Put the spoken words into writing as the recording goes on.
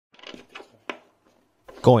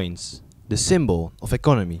Coins, the symbol of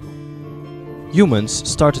economy. Humans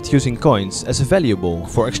started using coins as a valuable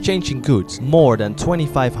for exchanging goods more than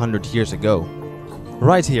 2500 years ago.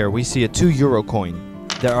 Right here we see a €2 coin.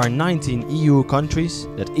 There are 19 EU countries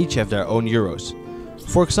that each have their own euros.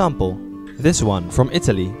 For example, this one from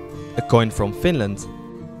Italy, a coin from Finland,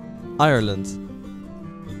 Ireland,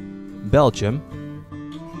 Belgium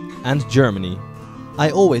and Germany. I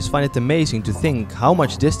always find it amazing to think how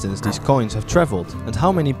much distance these coins have traveled and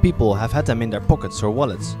how many people have had them in their pockets or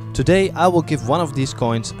wallets. Today I will give one of these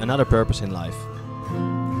coins another purpose in life.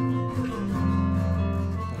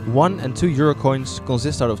 1 and 2 euro coins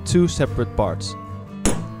consist out of 2 separate parts.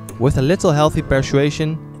 With a little healthy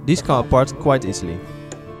persuasion, these come apart quite easily.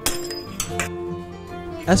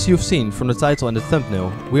 As you've seen from the title and the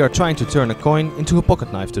thumbnail, we are trying to turn a coin into a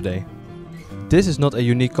pocket knife today. This is not a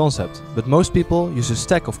unique concept, but most people use a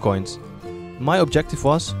stack of coins. My objective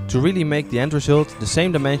was to really make the end result the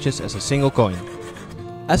same dimensions as a single coin.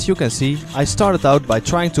 As you can see, I started out by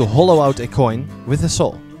trying to hollow out a coin with a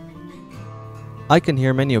saw. I can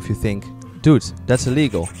hear many of you think, dude, that's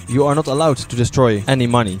illegal. You are not allowed to destroy any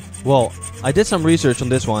money. Well, I did some research on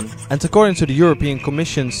this one, and according to the European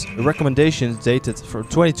Commission's recommendations dated from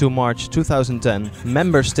 22 March 2010,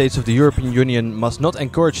 member states of the European Union must not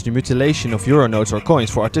encourage the mutilation of euro notes or coins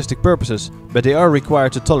for artistic purposes, but they are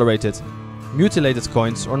required to tolerate it. Mutilated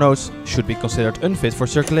coins or notes should be considered unfit for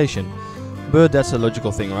circulation. But that's a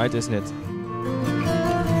logical thing, right, isn't it?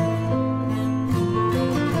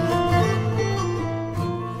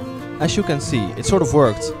 As you can see, it sort of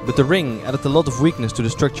worked, but the ring added a lot of weakness to the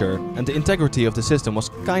structure and the integrity of the system was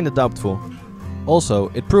kinda doubtful. Also,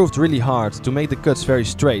 it proved really hard to make the cuts very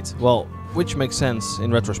straight, well, which makes sense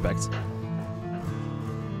in retrospect.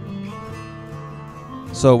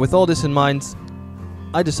 So with all this in mind,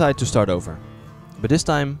 I decided to start over. But this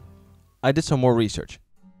time, I did some more research.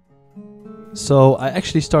 So I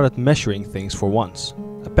actually started measuring things for once.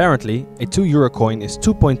 Apparently, a 2 euro coin is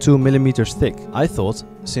 2.2 millimeters thick. I thought,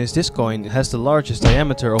 since this coin has the largest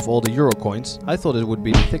diameter of all the euro coins, I thought it would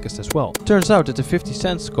be the thickest as well. Turns out that the 50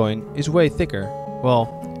 cents coin is way thicker.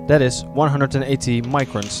 Well, that is 180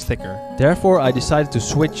 microns thicker. Therefore, I decided to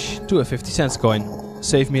switch to a 50 cents coin.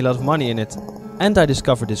 Save me a lot of money in it. And I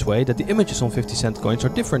discovered this way that the images on 50 cent coins are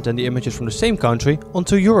different than the images from the same country on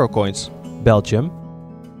 2 euro coins. Belgium,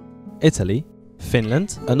 Italy,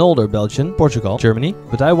 Finland, an older Belgian, Portugal, Germany,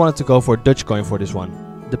 but I wanted to go for a Dutch coin for this one.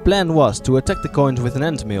 The plan was to attack the coins with an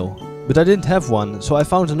end mill, but I didn't have one, so I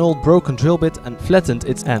found an old broken drill bit and flattened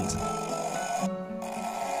its end.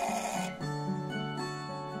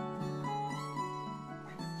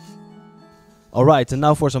 Alright, and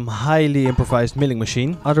now for some highly improvised milling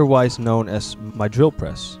machine, otherwise known as my drill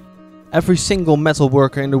press. Every single metal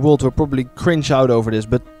worker in the world will probably cringe out over this,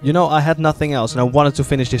 but you know, I had nothing else and I wanted to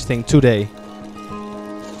finish this thing today.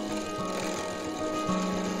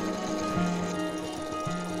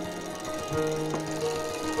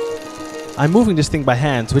 I'm moving this thing by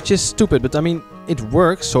hand, which is stupid, but I mean, it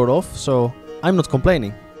works, sort of, so I'm not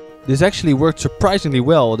complaining. This actually worked surprisingly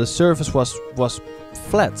well. The surface was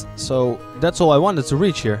flat, so that's all I wanted to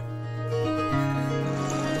reach here.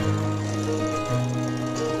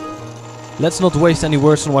 Let's not waste any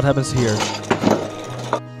words on what happens here.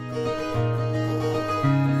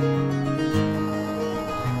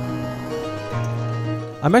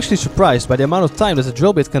 I'm actually surprised by the amount of time that the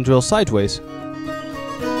drill bit can drill sideways.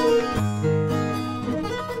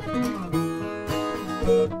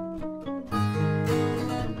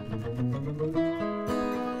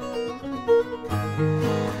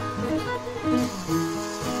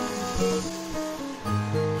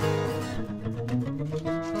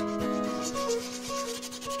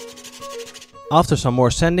 After some more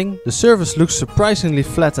sanding, the surface looks surprisingly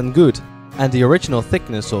flat and good, and the original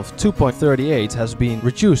thickness of 2.38 has been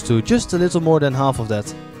reduced to just a little more than half of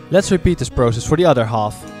that. Let's repeat this process for the other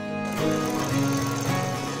half.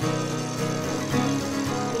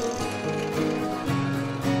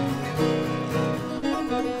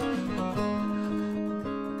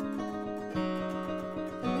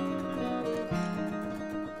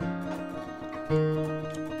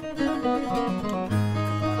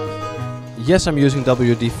 Yes, I'm using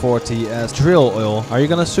WD-40 as drill oil. Are you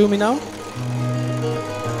gonna sue me now?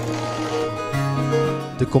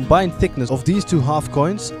 The combined thickness of these two half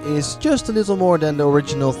coins is just a little more than the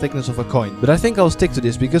original thickness of a coin. But I think I'll stick to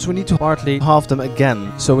this because we need to partly halve them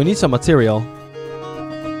again. So we need some material.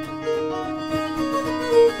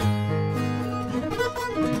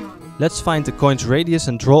 Let's find the coin's radius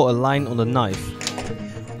and draw a line on the knife.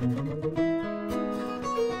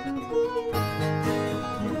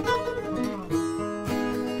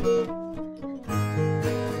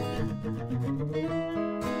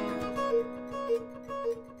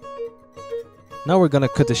 Now we're gonna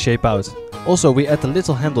cut the shape out. Also, we add a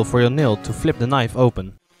little handle for your nail to flip the knife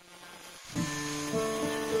open.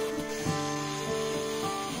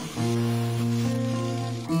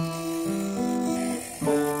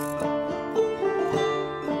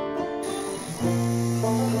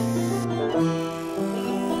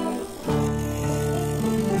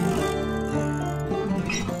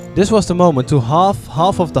 This was the moment to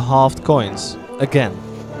half of the halved coins. Again.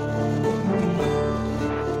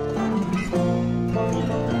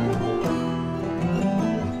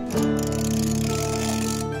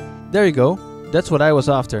 There you go. That's what I was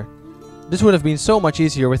after. This would have been so much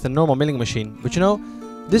easier with a normal milling machine. But you know,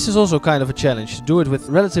 this is also kind of a challenge to do it with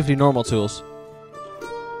relatively normal tools.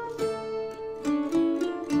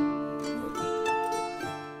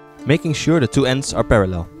 Making sure the two ends are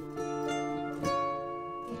parallel.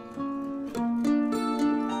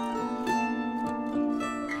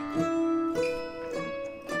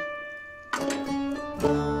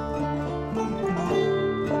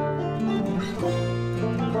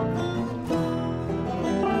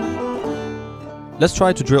 Let's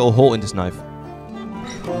try to drill a hole in this knife.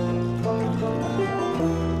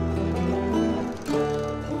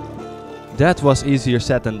 That was easier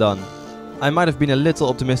said than done. I might have been a little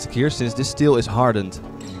optimistic here since this steel is hardened.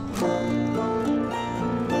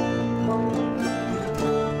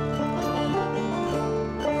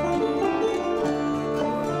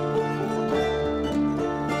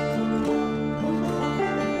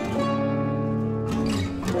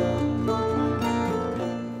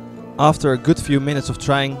 After a good few minutes of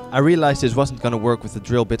trying, I realized this wasn't gonna work with the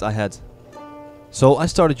drill bit I had. So I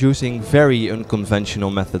started using very unconventional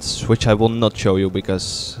methods, which I will not show you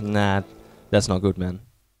because, nah, that's not good, man.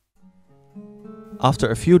 After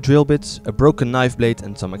a few drill bits, a broken knife blade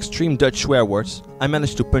and some extreme Dutch swear words, I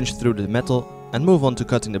managed to punch through the metal and move on to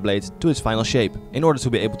cutting the blade to its final shape, in order to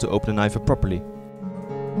be able to open the knife up properly.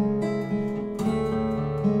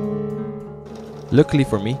 Luckily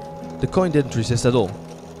for me, the coin didn't resist at all.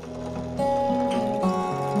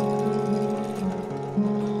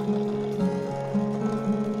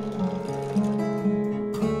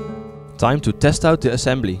 Time to test out the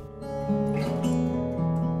assembly.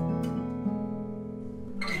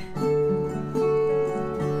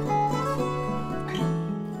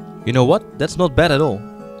 You know what? That's not bad at all.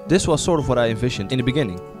 This was sort of what I envisioned in the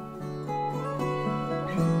beginning.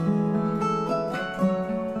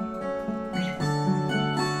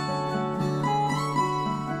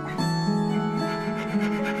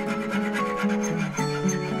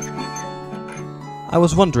 I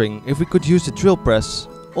was wondering if we could use the drill press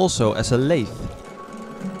also as a lathe.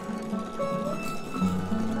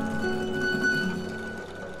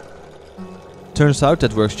 Turns out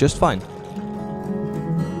that works just fine.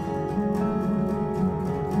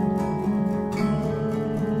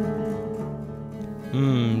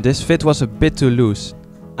 This fit was a bit too loose.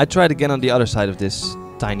 I tried again on the other side of this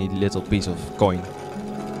tiny little piece of coin.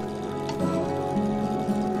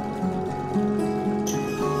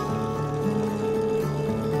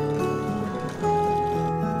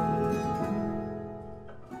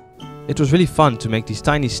 It was really fun to make these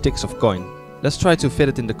tiny sticks of coin. Let's try to fit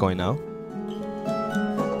it in the coin now.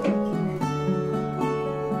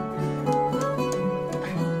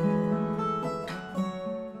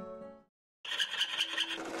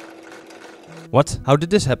 What? How did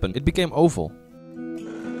this happen? It became oval.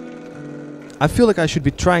 I feel like I should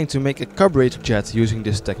be trying to make a carburetor jet using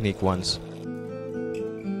this technique once.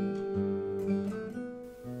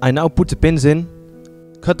 I now put the pins in,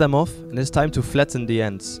 cut them off, and it's time to flatten the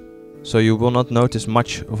ends. So you will not notice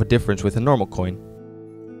much of a difference with a normal coin.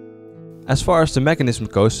 As far as the mechanism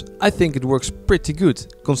goes, I think it works pretty good,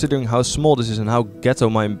 considering how small this is and how ghetto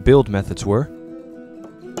my build methods were.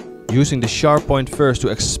 Using the sharp point first to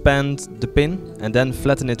expand the pin and then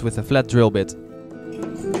flatten it with a flat drill bit.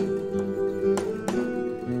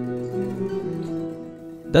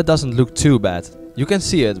 That doesn't look too bad. You can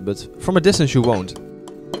see it, but from a distance you won't.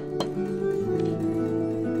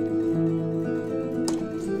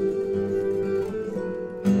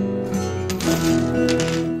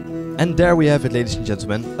 And there we have it, ladies and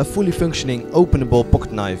gentlemen, a fully functioning openable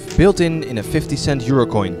pocket knife built in a 50-cent euro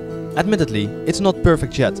coin. Admittedly, it's not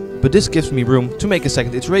perfect yet, but this gives me room to make a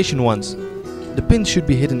second iteration once. The pins should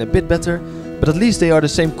be hidden a bit better, but at least they are the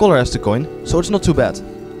same color as the coin, so it's not too bad.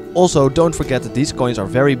 Also, don't forget that these coins are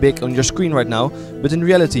very big on your screen right now, but in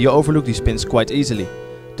reality you overlook these pins quite easily.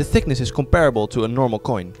 The thickness is comparable to a normal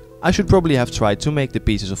coin. I should probably have tried to make the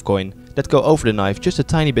pieces of coin that go over the knife just a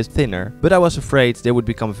tiny bit thinner, but I was afraid they would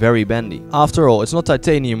become very bendy. After all, it's not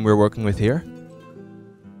titanium we're working with here.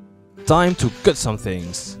 Time to cut some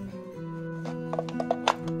things.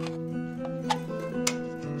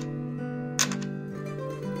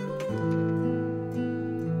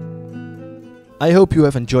 I hope you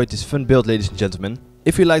have enjoyed this fun build, ladies and gentlemen.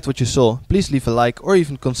 If you liked what you saw, please leave a like or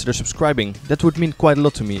even consider subscribing. That would mean quite a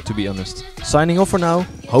lot to me, to be honest. Signing off for now,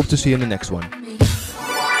 hope to see you in the next one.